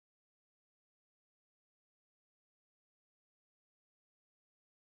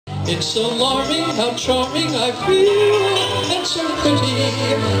It's so alarming how charming I feel, and so pretty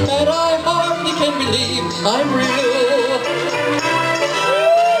that I hardly can believe I'm real.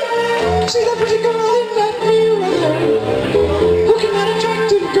 See that pretty girl in that mirror there? Who can that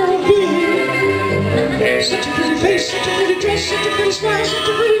attractive girl be? Such a pretty face, such a pretty dress, such a pretty smile, such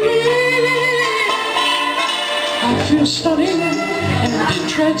a pretty face. I feel stunning and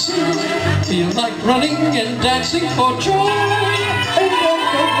entrancing, feel like running and dancing for joy.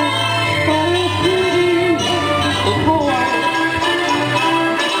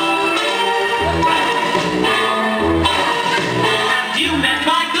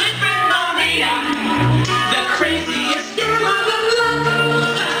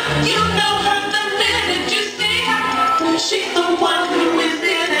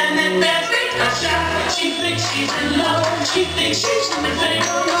 She's in love, she thinks she's in the thing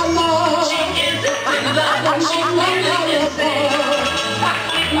of love. She is in love, she thinks she's in love.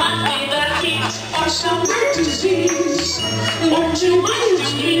 It must be the heat or some weird disease. Won't you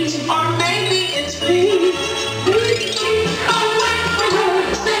please me, or maybe it's me. Please keep away from her,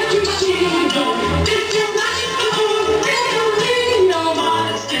 that you see. Did you not know that you're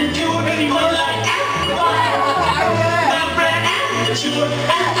honest and pure? You were like the bread and the sugar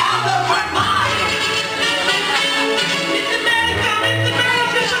and out of her mind.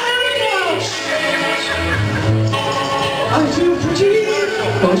 I feel pretty,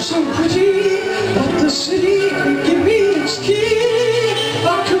 oh so pretty, that the city can give me its key. A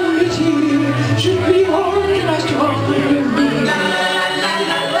committee should be organized to offer me.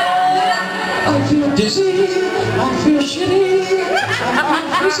 I feel dizzy, I feel shitty, I'm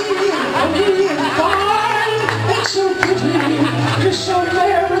busy, ugly and fine. It's so pretty, you're so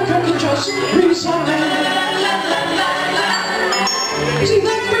American, just resign. See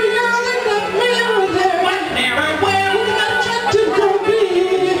that pretty girl in that mirror there? What mirror? Where?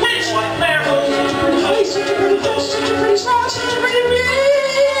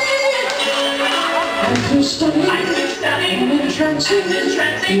 I feel stunning and entrancing,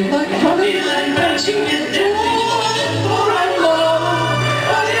 feel like running